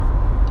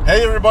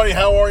Hey everybody,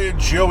 how are you?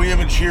 Joey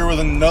Image here with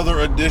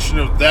another edition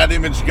of That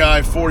Image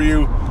Guy for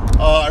you.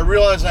 I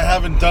realize I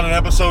haven't done an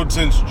episode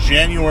since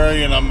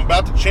January, and I'm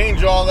about to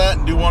change all that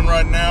and do one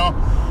right now.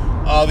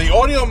 The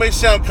audio may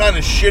sound kind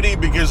of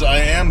shitty because I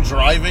am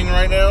driving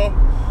right now.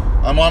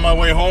 I'm on my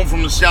way home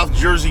from the South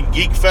Jersey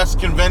Geek Fest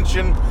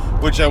convention,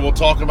 which I will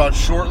talk about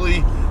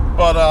shortly.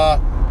 But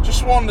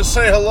just wanted to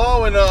say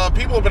hello, and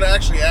people have been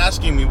actually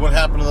asking me what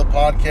happened to the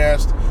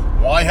podcast.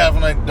 Why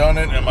haven't I done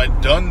it? Am I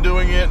done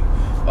doing it?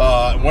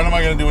 When am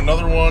I going to do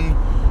another one?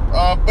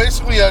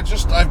 Basically,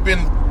 I've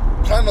been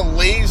kind of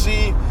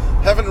lazy,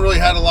 haven't really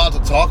had a lot to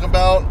talk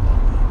about,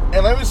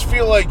 and I just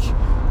feel like,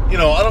 I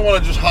don't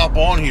want to just hop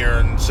on here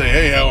and say,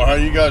 hey, how are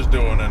you guys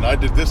doing? And I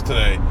did this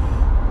today,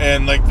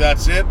 and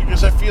that's it,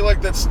 because I feel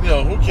like that's,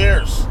 who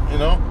cares,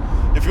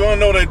 If you want to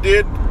know what I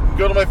did,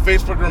 go to my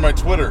Facebook or my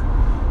Twitter,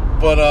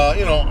 but,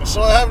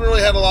 so I haven't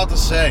really had a lot to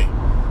say.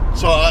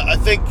 So I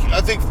think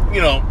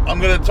I'm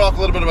going to talk a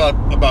little bit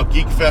about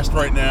Geek Fest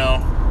right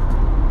now.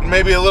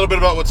 Maybe a little bit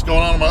about what's going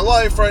on in my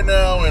life right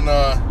now, and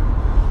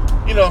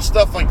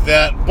stuff like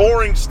that.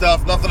 Boring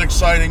stuff, nothing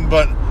exciting,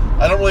 but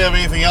I don't really have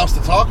anything else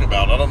to talk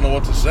about. I don't know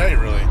what to say,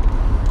 really.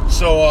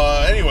 So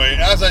anyway,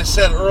 as I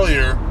said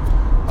earlier,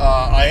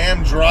 I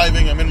am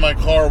driving. I'm in my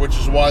car, which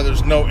is why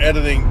there's no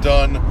editing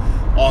done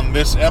on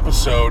this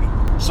episode.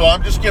 So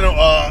I'm just going to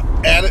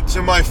add it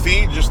to my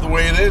feed just the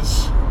way it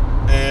is.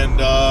 And,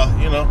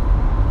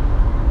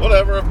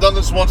 whatever. I've done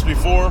this once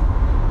before.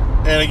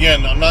 And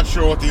again, I'm not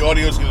sure what the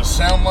audio is going to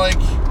sound like,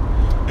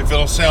 if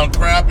it'll sound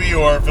crappy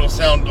or if it'll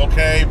sound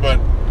okay, but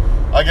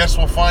I guess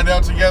we'll find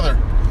out together.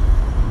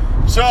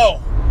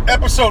 So,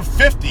 episode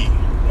 50.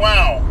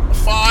 Wow,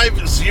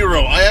 50.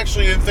 I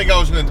actually didn't think I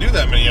was going to do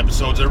that many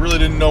episodes. I really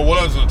didn't know what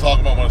I was going to talk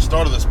about when I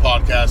started this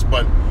podcast,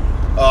 but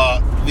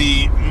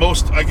the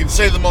most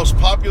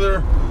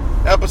popular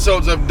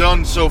episodes I've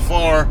done so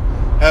far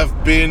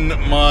have been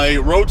my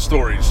road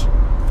stories.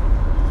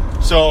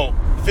 So,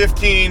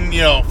 15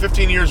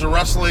 years of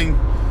wrestling,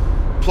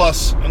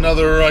 plus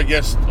another, I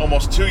guess,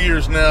 almost 2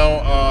 years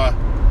now,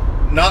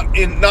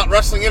 not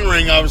wrestling in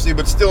ring, obviously,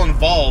 but still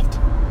involved.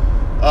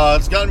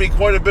 It's gotten me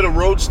quite a bit of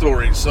road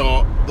stories.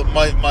 So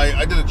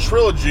I did a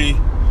trilogy,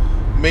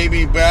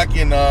 maybe back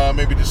in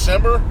maybe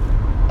December,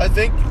 I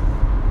think.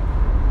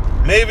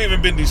 May have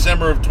even been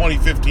December of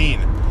 2015,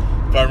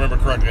 if I remember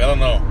correctly. I don't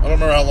know. I don't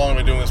remember how long I've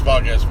been doing this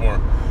podcast for,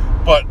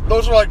 but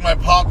those are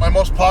my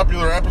most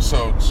popular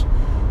episodes.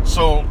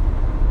 So.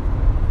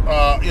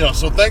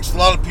 So thanks to a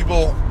lot of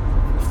people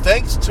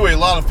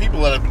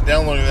that have been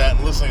downloading that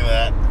and listening to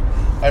that.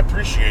 I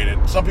appreciate it.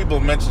 Some people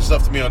have mentioned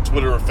stuff to me on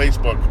Twitter or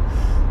Facebook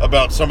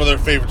about some of their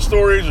favorite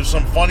stories or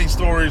some funny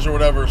stories or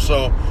whatever,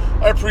 so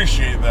I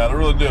appreciate that. I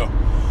really do.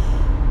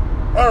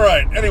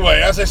 Alright,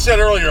 anyway, as I said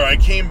earlier, I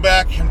came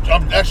back.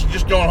 I'm actually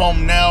just going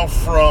home now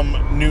from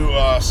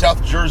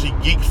South Jersey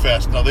Geek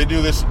Fest. Now, they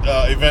do this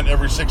event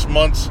every 6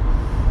 months.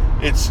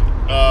 It's...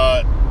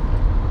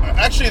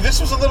 Actually,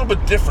 this was a little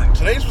bit different.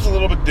 Today's was a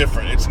little bit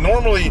different. It's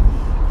normally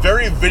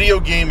very video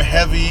game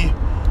heavy,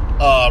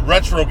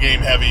 retro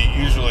game heavy,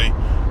 usually.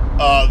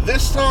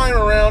 This time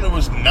around, it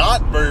was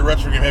not very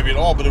retro game heavy at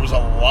all, but it was a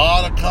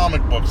lot of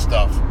comic book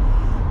stuff.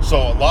 So,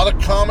 a lot of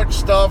comic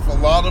stuff, a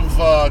lot of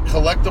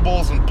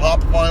collectibles and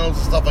pop vinyls and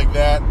stuff like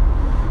that.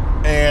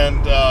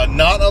 And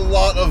not a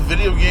lot of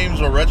video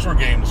games or retro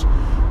games.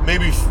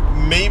 Maybe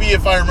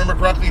if I remember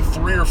correctly,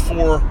 3 or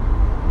 4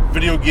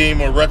 video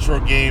game or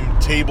retro game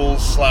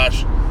tables /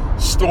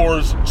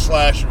 stores /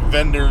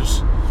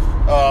 vendors,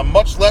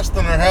 much less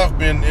than there have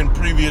been in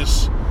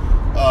previous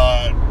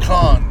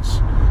cons.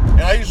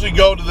 And I usually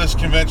go to this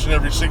convention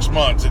every 6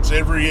 months. It's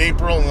every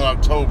April and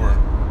October.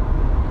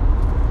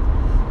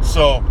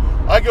 So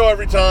I go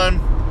every time.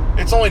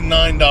 It's only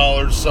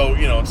 $9, so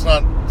it's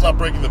not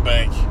breaking the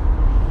bank.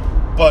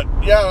 But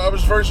yeah, I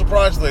was very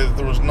surprised today that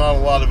there was not a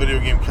lot of video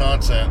game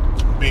content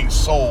being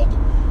sold.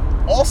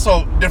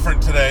 Also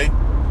different today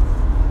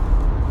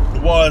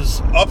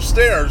was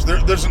upstairs.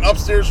 There's an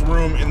upstairs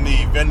room in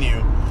the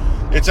venue.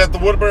 It's at the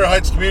Woodbury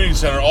Heights Community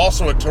Center,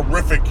 also a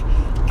terrific,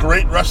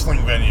 great wrestling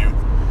venue.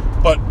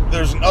 But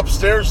there's an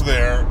upstairs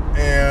there,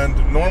 and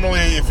normally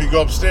if you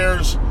go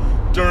upstairs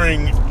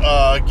during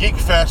Geek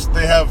Fest,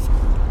 they have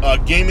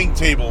gaming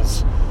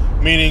tables,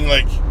 meaning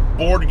like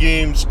board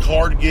games,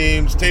 card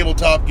games,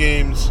 tabletop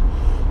games.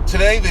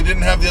 Today they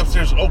didn't have the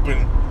upstairs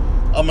open.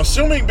 I'm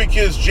assuming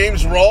because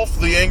James Rolfe,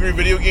 the Angry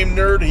Video Game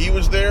Nerd, he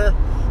was there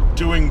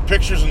doing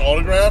pictures and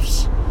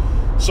autographs.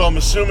 So I'm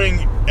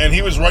assuming, and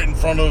he was right in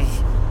front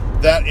of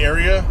that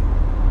area.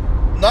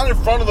 Not in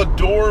front of the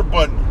door,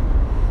 but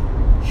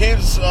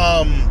his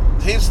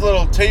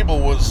little table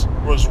was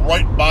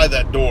right by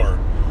that door.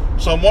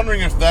 So I'm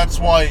wondering if that's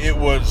why it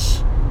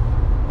was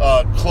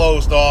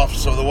closed off,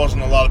 so there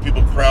wasn't a lot of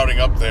people crowding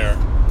up there.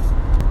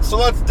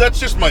 So that's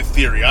just my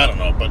theory. I don't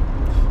know, but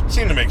it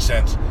seemed to make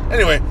sense.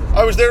 Anyway,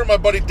 I was there with my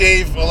buddy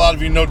Dave. A lot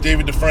of you know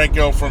David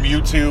DeFranco from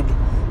YouTube.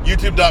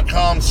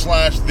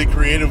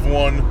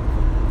 YouTube.com/TheCreativeOne.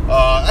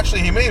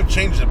 Actually, he may have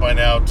changed it by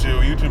now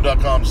to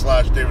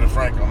YouTube.com/David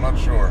DeFranco. I'm not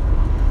sure.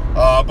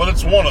 But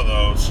it's one of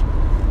those.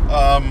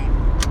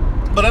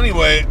 But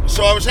anyway,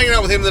 so I was hanging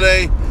out with him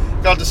today.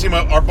 Got to see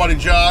our buddy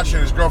Josh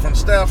and his girlfriend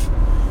Steph.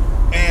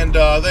 And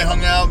they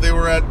hung out. They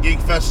were at Geek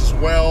Fest as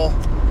well.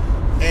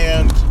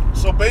 And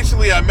so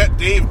basically I met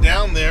Dave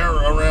down there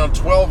around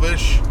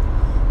 12-ish.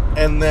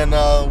 And then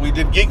we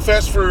did Geek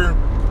Fest I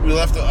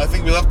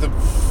think we left at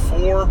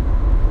 4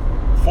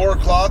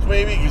 o'clock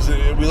maybe, because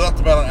we left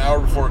about an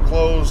hour before it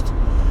closed.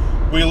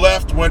 We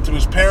left, went to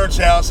his parents'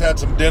 house, had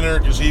some dinner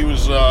because he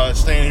was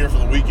staying here for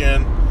the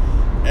weekend.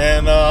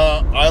 And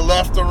I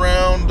left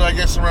around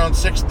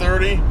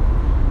 6:30,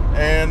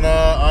 and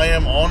I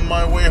am on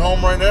my way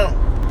home right now.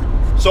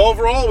 So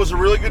overall, it was a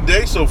really good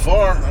day so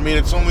far. I mean,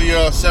 it's only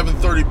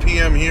 7:30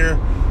 p.m. here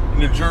in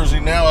New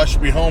Jersey now. I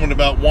should be home in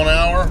about 1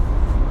 hour.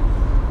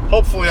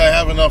 Hopefully I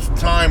have enough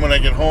time when I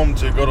get home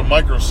to go to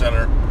Micro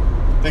Center.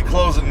 They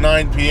close at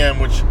 9 p.m.,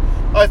 which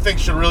I think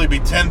should really be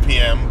 10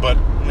 p.m., but,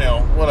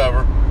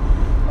 whatever.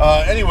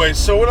 Anyway,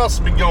 so what else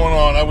has been going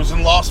on? I was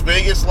in Las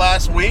Vegas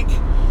last week.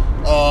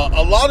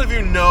 A lot of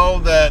you know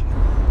that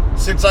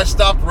since I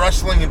stopped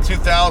wrestling in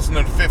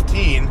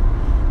 2015,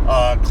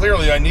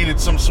 clearly I needed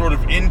some sort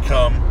of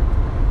income,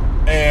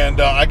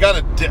 and I got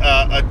a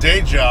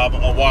day job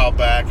a while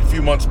back, a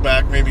few months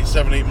back, maybe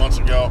 7-8 months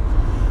ago.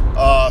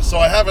 So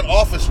I have an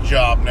office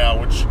job now,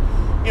 which,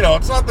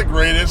 it's not the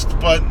greatest,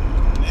 but,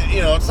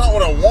 it's not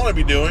what I want to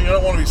be doing. I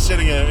don't want to be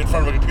sitting in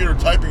front of a computer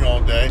typing all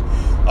day.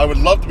 I would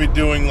love to be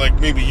doing,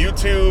 maybe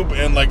YouTube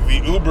and,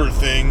 the Uber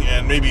thing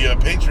and maybe a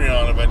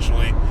Patreon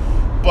eventually.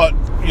 But,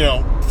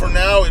 for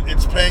now,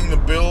 it's paying the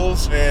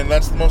bills, and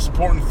that's the most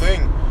important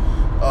thing.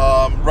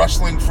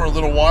 Wrestling for a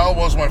little while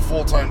was my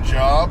full-time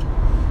job.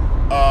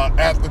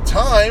 At the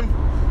time,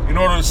 in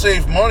order to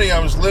save money, I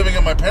was living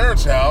at my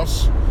parents'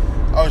 house.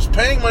 I was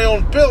paying my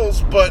own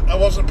bills, but I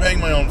wasn't paying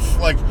my own,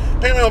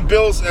 paying my own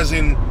bills as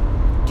in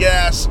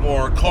gas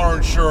or car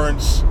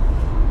insurance,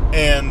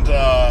 and,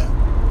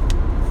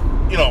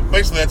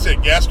 basically that's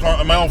it, gas, car,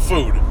 and my own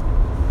food.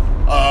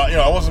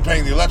 I wasn't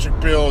paying the electric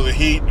bill or the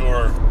heat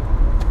or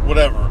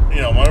whatever,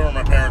 whatever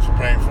my parents were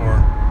paying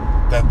for,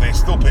 that they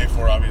still pay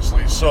for,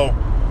 obviously. So,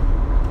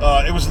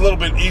 it was a little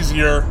bit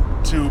easier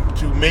to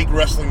make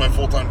wrestling my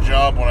full-time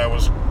job when I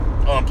was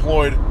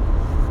unemployed.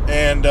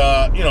 And,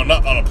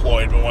 not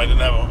unemployed, but when I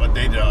didn't have a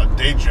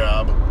day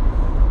job.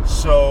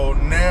 So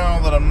now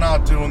that I'm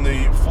not doing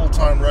the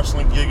full-time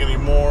wrestling gig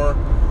anymore,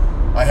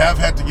 I have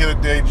had to get a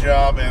day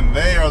job, and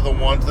they are the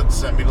ones that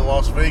sent me to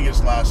Las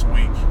Vegas last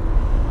week.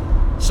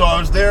 So I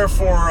was there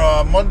for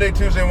Monday,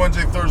 Tuesday,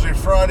 Wednesday, Thursday,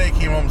 Friday.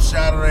 Came home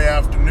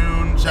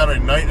Saturday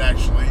night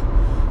actually.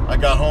 I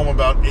got home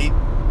about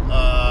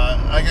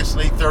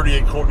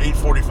 8:30,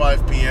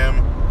 8:45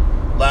 p.m.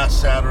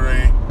 last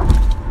Saturday.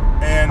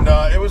 And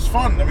it was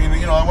fun. I mean,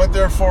 I went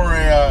there for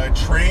a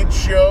trade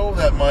show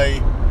that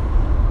my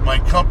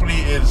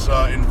company is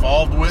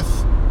involved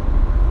with.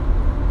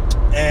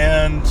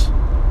 And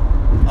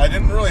I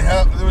didn't really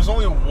there was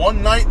only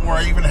one night where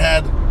I even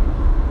had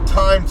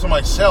time to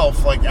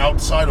myself,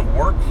 outside of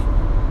work,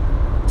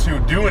 to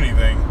do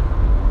anything.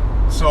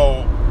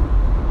 So,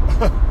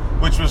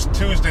 which was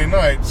Tuesday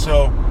night.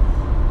 So,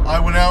 I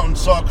went out and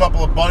saw a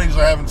couple of buddies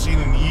I haven't seen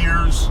in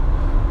years.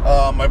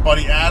 My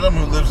buddy Adam,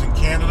 who lives in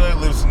Canada,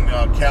 lives in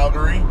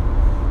Calgary.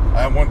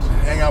 I went to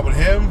hang out with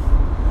him,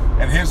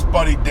 and his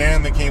buddy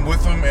Dan that came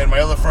with him, and my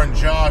other friend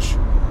Josh,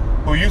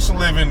 who used to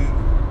live in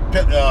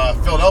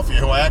Philadelphia,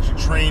 who I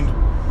actually trained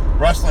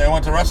wrestling. I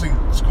went to wrestling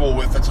school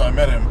with. That's how I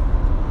met him.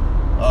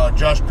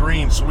 Josh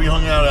Green. So we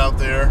hung out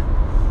there.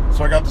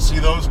 So I got to see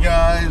those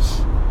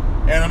guys,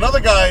 and another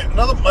guy,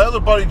 my other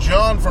buddy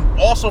John,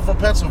 also from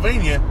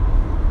Pennsylvania,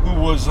 who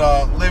was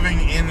living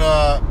in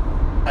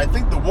I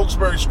think the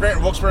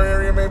Scranton, Wilkes-Barre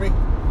area maybe.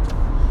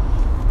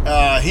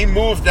 He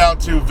moved out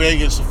to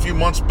Vegas a few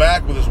months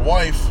back with his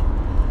wife,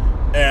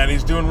 and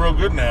he's doing real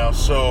good now.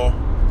 So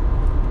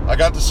I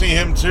got to see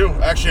him too.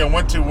 Actually, I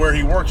went to where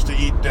he works to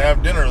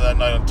have dinner that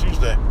night on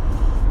Tuesday.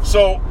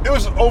 So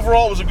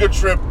overall it was a good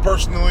trip.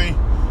 Personally,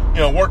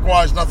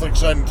 work-wise, nothing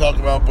exciting to talk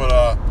about.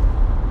 But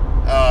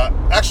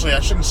actually, I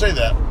shouldn't say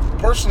that.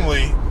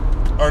 Personally,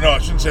 I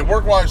shouldn't say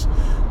work-wise,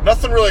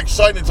 nothing really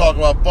exciting to talk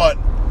about. But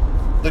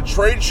the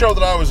trade show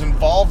that I was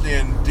involved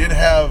in did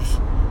have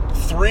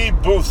 3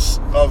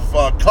 booths of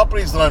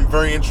companies that I'm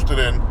very interested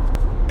in,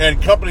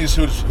 and companies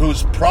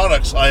whose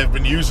products I have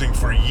been using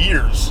for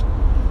years.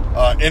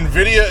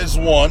 NVIDIA is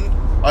one.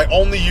 I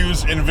only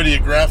use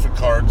NVIDIA graphic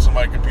cards in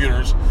my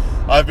computers.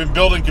 I've been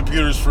building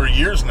computers for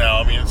years now.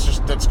 I mean,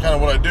 that's kind of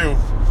what I do.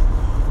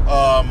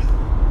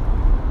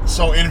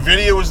 So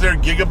NVIDIA was their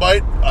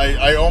Gigabyte.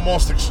 I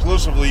almost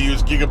exclusively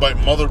use Gigabyte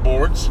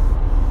motherboards.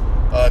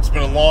 It's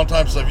been a long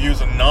time since I've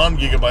used a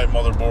non-Gigabyte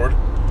motherboard.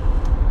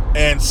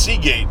 And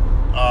Seagate.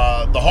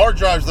 The hard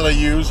drives that I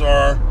use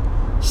are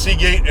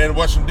Seagate and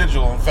Western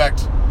Digital. In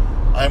fact,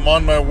 I'm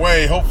on my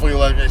way, hopefully,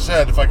 like I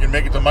said, if I can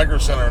make it to Micro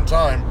Center in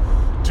time,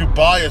 to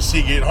buy a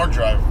Seagate hard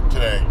drive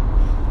today.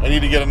 I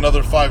need to get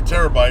another 5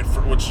 terabyte,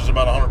 which is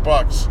about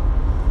 $100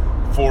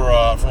 for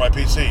my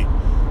PC.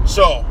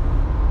 So,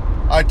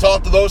 I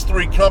talked to those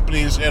 3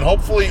 companies, and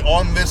hopefully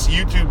on this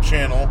YouTube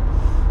channel,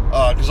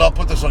 because I'll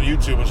put this on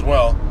YouTube as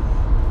well.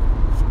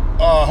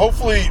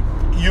 Hopefully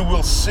you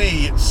will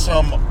see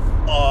some,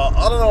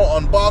 I don't know,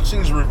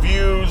 unboxings,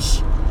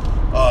 reviews,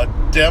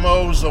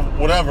 demos of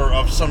whatever,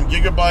 of some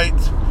Gigabyte,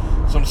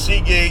 some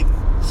Seagate,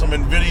 some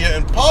NVIDIA,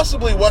 and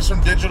possibly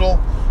Western Digital.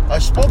 I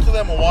spoke to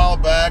them a while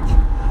back.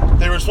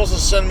 They were supposed to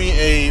send me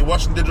a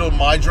Western Digital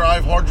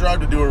MyDrive hard drive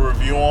to do a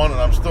review on, and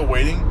I'm still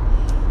waiting.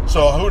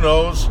 So who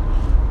knows?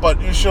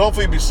 But you should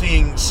hopefully be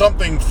seeing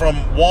something from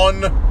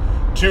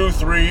 1, 2,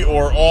 3,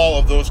 or all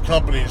of those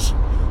companies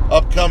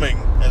upcoming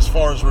as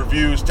far as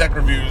reviews, tech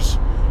reviews,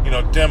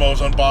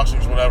 demos,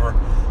 unboxings, whatever.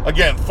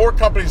 Again, 4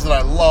 companies that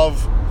I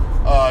love.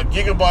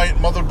 Gigabyte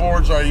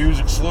motherboards I use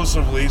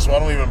exclusively, so I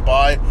don't even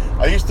buy.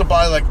 I used to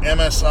buy like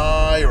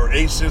MSI or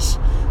Asus.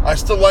 I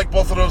still like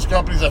both of those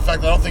companies. In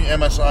fact, I don't think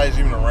MSI is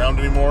even around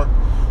anymore.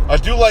 I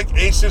do like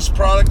Asus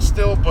products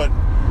still, but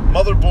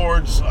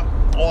motherboards,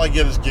 all I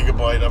get is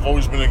Gigabyte. I've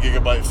always been a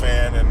Gigabyte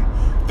fan, and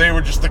they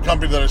were just the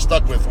company that I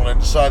stuck with when I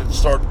decided to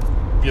start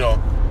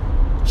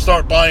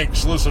buying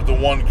exclusive to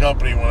one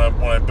company when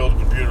I build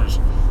computers.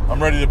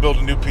 I'm ready to build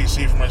a new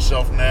PC for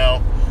myself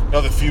now.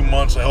 Another few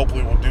months, I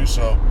hopefully will do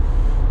so.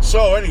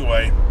 So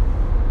anyway,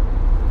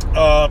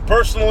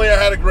 personally, I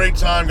had a great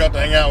time. Got to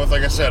hang out with,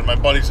 like I said, my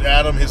buddies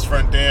Adam, his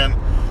friend Dan,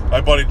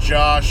 my buddy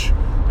Josh,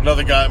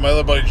 another guy, my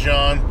other buddy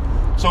John.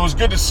 So it was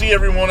good to see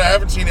everyone. I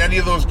haven't seen any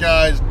of those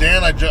guys.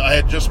 Dan, I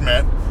had just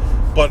met,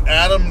 but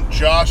Adam,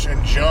 Josh,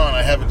 and John,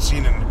 I haven't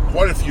seen in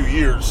quite a few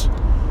years.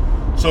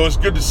 So it's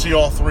good to see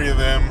all 3 of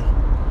them,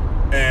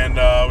 and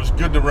it was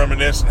good to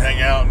reminisce and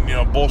hang out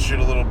and bullshit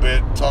a little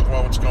bit, talk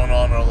about what's going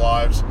on in our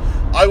lives.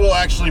 I will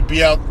actually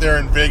be out there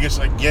in Vegas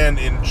again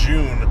in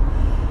June,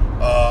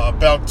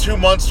 about 2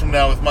 months from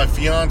now with my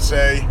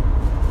fiance.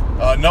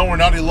 No, we're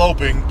not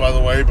eloping, by the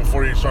way,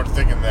 before you start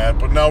thinking that.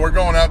 But no, we're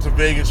going out to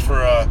Vegas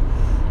for,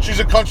 she's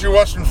a country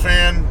western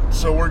fan,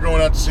 so we're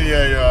going out to see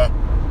I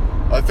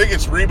think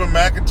it's Reba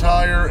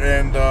McEntire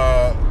and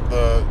the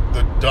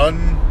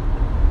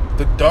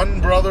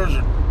Dunn brothers,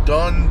 or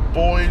Dunn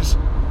boys.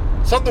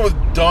 Something with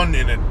Dunn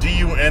in it,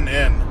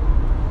 D-U-N-N.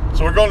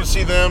 So we're going to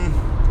see them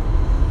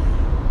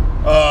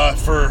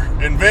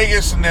in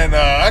Vegas, and then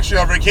actually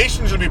our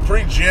vacation is going to be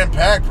pretty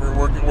jam-packed.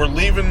 We're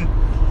leaving,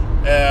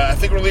 I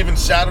think we're leaving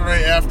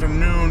Saturday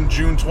afternoon,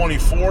 June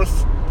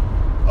 24th,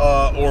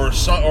 or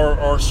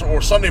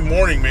Sunday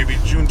morning, maybe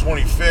June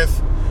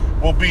 25th.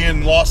 We'll be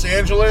in Los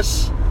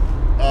Angeles,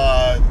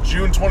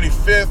 June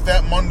 25th,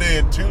 that Monday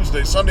and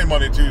Tuesday, Sunday,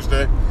 Monday,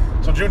 Tuesday.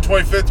 So June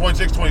 25th,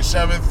 26th,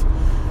 27th.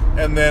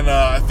 And then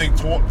I think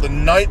the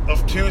night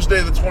of Tuesday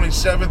the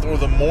 27th or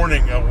the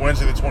morning of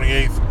Wednesday the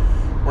 28th,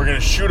 we're going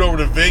to shoot over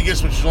to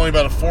Vegas, which is only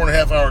about a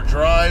 4.5-hour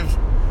drive.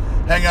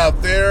 Hang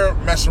out there,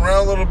 mess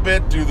around a little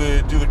bit, do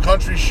the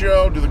country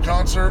show, do the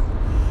concert.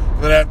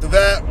 And then after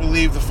that, we'll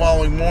leave the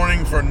following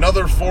morning for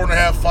another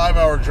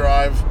 4.5-5-hour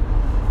drive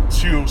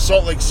to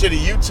Salt Lake City,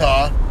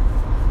 Utah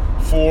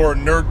for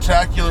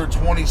Nerdtacular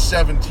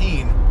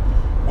 2017,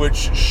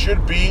 which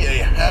should be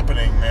a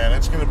happening, man.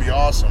 It's going to be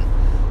awesome.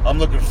 I'm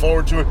looking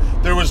forward to it.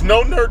 There was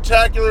no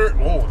Nerdtacular.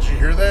 Oh, did you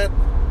hear that?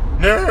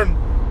 Nerd.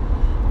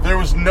 There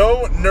was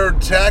no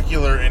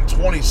Nerdtacular in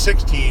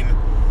 2016.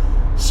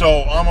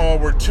 So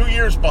we're 2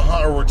 years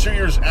behind, or we're 2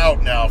 years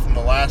out now from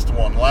the last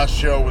one. The last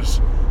show was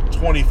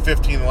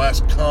 2015. The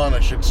last con, I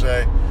should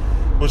say,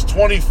 was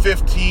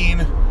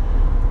 2015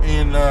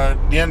 in the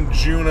end of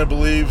June, I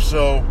believe.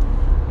 So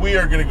we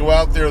are going to go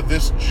out there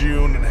this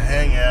June and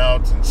hang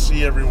out and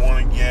see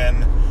everyone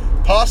again.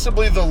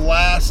 Possibly the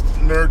last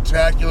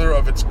Nerdtacular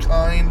of its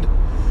kind,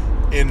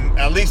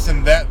 at least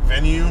in that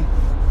venue.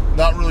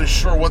 Not really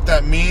sure what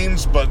that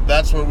means, but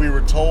that's what we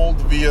were told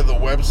via the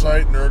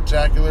website,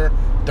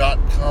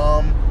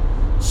 nerdtacular.com.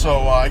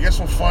 So I guess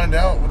we'll find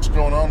out what's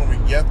going on when we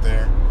get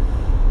there.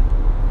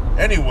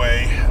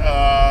 Anyway,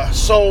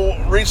 so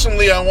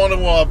recently I want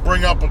to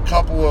bring up a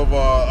couple of,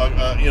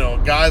 a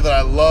guy that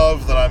I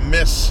love, that I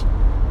miss,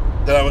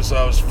 that I was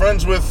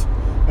friends with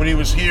when he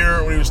was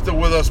here, when he was still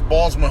with us,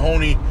 Balls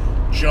Mahoney,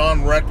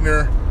 John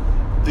Reckner.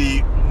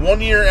 The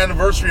 1-year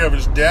anniversary of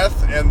his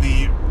death and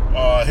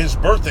his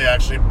birthday,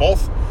 actually,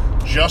 both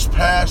just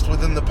passed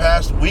within the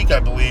past week, I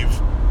believe,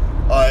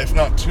 if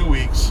not 2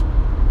 weeks.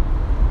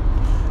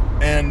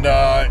 And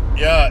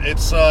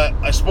it's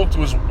I spoke to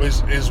his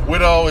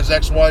widow, his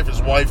ex-wife,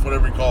 his wife,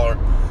 whatever you call her,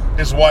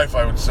 his wife,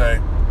 I would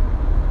say,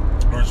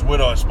 or his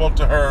widow. I spoke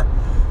to her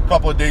a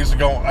couple of days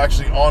ago,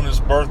 actually on his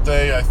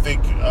birthday, I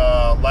think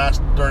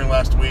during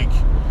last week.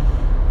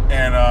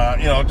 And,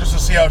 just to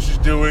see how she's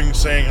doing,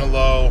 saying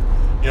hello.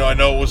 I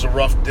know it was a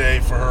rough day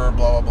for her,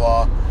 blah,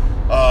 blah,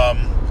 blah.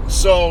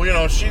 So,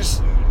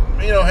 she's,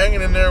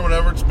 hanging in there,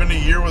 whatever. It's been a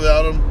year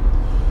without him.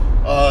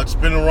 It's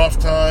been a rough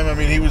time. I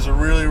mean, he was a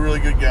really, really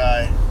good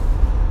guy.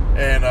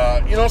 And,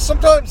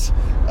 sometimes,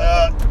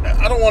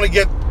 I don't want to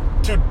get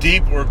too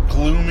deep or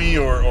gloomy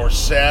or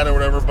sad or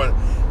whatever, but,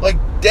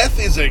 death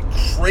is a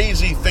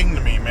crazy thing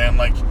to me, man.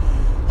 To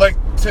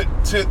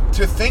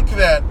think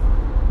that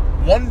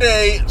one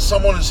day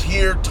someone is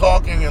here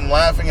talking and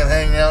laughing and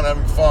hanging out and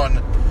having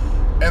fun,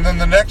 and then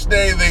the next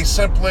day they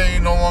simply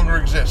no longer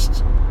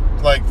exist.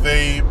 Like,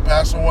 they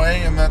pass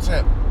away and that's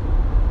it.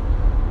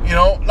 You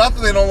know, not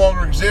that they no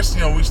longer exist.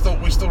 You know, we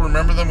still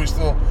remember them. We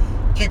still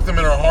keep them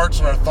in our hearts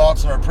and our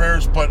thoughts and our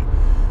prayers. But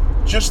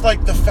just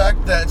like the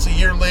fact that it's a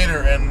year later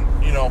and,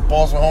 you know,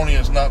 Balls Mahoney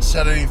has not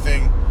said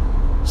anything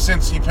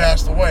since he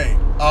passed away,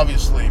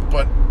 obviously.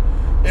 But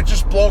it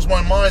just blows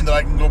my mind that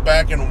I can go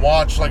back and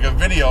watch, like, a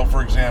video,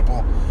 for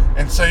example,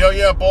 and say, oh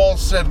yeah,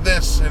 Balls said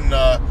this in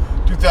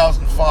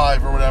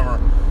 2005 or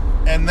whatever,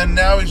 and then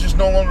now he's just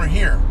no longer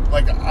here.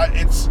 Like,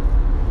 it's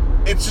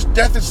just,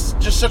 death is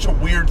just such a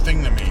weird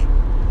thing to me.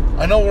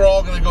 I know we're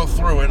all gonna go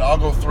through it. I'll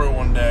go through it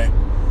one day,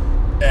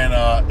 and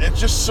it's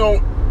just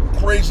so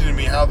crazy to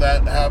me how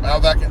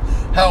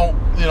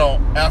you know,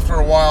 after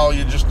a while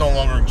you just no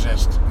longer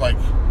exist. Like,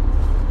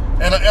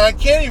 and I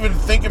can't even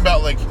think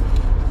about, like,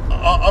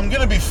 I'm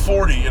gonna be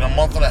 40 in a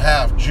month and a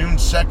half. June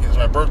 2nd is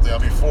my birthday. I'll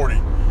be 40.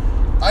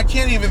 I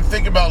can't even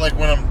think about, like,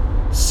 when I'm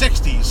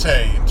 60,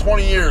 say, in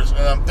 20 years,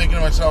 and I'm thinking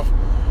to myself,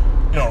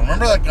 you know,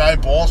 remember that guy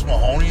Balls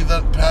Mahoney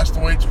that passed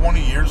away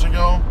 20 years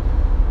ago?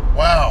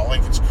 Wow,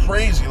 like, it's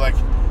crazy. Like,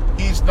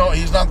 he's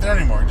not there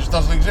anymore. He just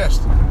doesn't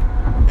exist.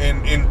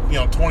 In you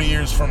know, 20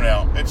 years from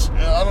now, it's,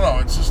 I don't know.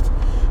 It's just,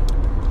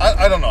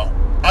 I don't know.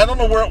 I don't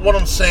know what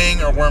I'm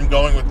saying or where I'm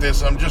going with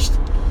this.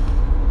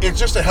 It's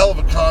just a hell of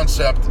a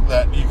concept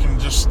that you can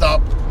just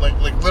stop, like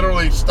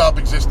literally stop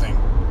existing.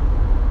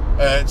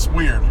 It's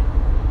weird.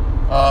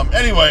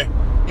 Anyway,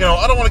 you know,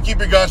 I don't want to keep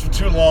you guys for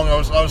too long. I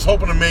was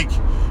hoping to make,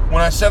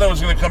 when I said I was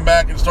going to come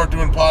back and start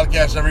doing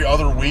podcasts every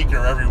other week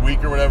or every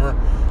week or whatever,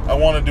 I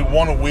want to do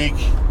one a week.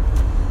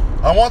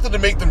 I wanted to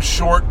make them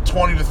short,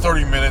 20 to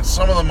 30 minutes.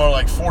 Some of them are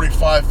like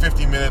 45,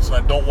 50 minutes, and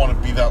I don't want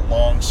to be that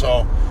long.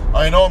 So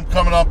I know I'm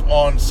coming up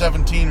on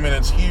 17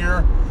 minutes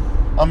here.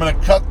 I'm going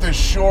to cut this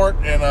short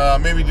and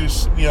maybe do,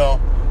 you know,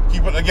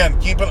 keep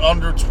it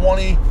under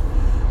 20.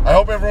 I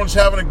hope everyone's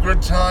having a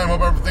good time.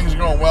 Hope everything's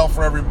going well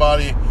for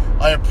everybody.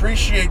 I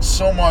appreciate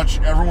so much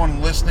everyone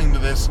listening to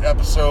this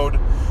episode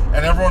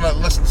and everyone that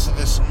listens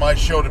to my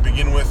show to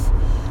begin with.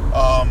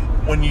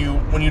 When you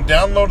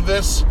download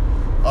this,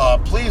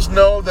 please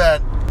know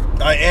that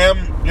I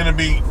am going to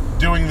be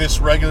doing this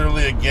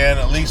regularly again,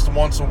 at least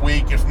once a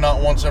week, if not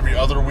once every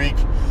other week.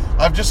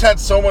 I've just had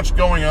so much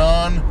going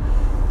on,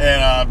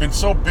 and I've been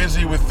so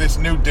busy with this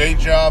new day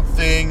job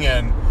thing,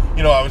 and,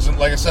 you know, I was in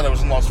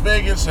Las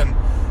Vegas, and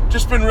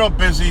just been real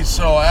busy,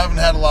 so I haven't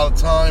had a lot of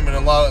time and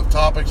a lot of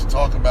topics to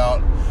talk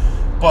about.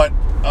 But,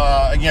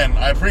 again,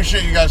 I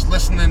appreciate you guys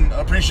listening,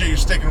 appreciate you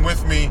sticking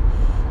with me,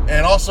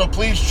 and also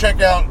please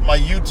check out my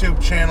YouTube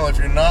channel. If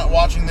you're not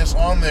watching this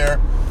on there,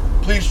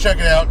 please check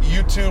it out,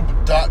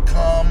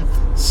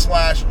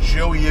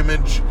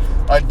 youtube.com/JoeyImage.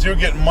 I do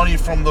get money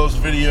from those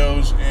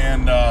videos,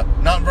 and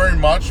not very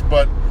much,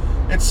 but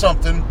it's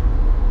something.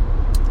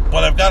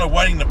 But I've got a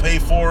wedding to pay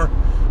for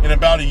in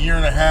about a year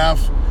and a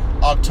half.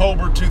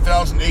 October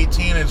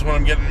 2018 is when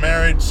I'm getting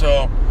married,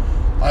 so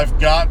I've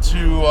got to,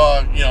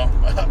 you know,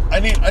 I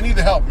need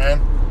the help, man.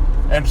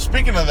 And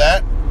speaking of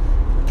that,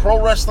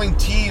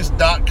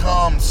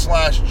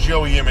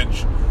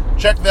 ProWrestlingTees.com/JoeyImage.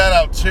 Check that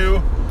out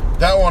too.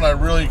 That one I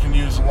really can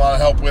use a lot of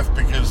help with,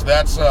 because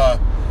that's a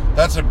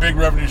big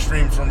revenue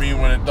stream for me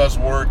when it does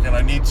work, and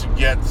I need to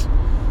get,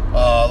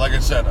 like I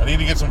said, I need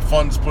to get some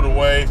funds put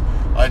away.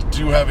 I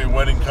do have a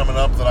wedding coming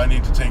up that I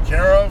need to take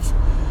care of,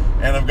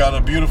 and I've got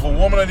a beautiful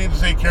woman I need to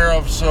take care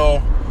of,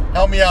 so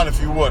help me out if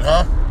you would,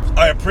 huh?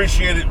 I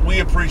appreciate it, we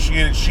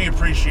appreciate it, she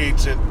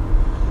appreciates it.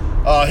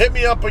 Hit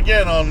me up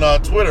again on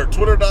Twitter,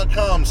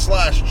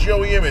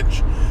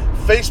 twitter.com/JoeyImage,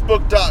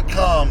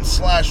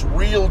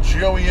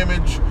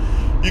 facebook.com/RealJoeyImage.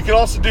 You can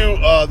also do,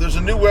 there's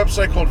a new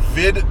website called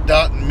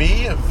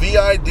vid.me,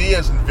 V-I-D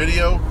as in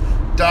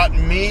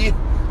video.me.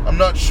 I'm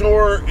not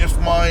sure if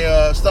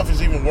my stuff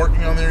is even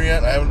working on there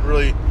yet. I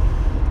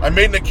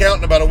made an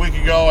account about a week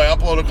ago. I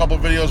uploaded a couple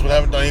videos, but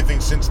haven't done anything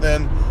since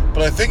then.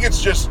 But I think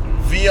it's just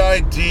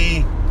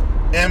VIDME,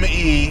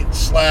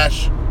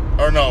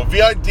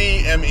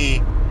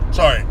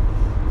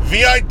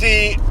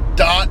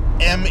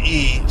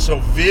 VID.me, so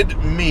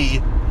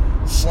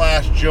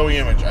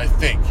vidme/JoeyImage, I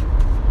think.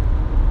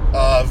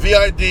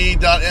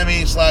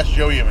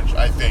 VID.me/JoeyImage,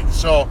 I think.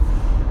 So,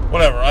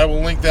 whatever, I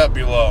will link that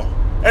below.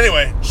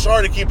 Anyway,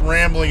 sorry to keep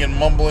rambling and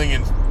mumbling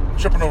and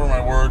tripping over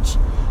my words.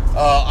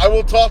 I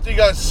will talk to you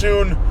guys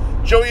soon.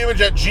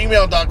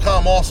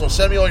 JoeyImage@gmail.com also.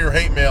 Send me all your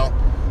hate mail.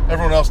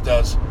 Everyone else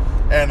does.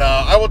 And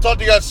I will talk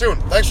to you guys soon.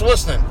 Thanks for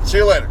listening. See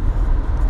you later.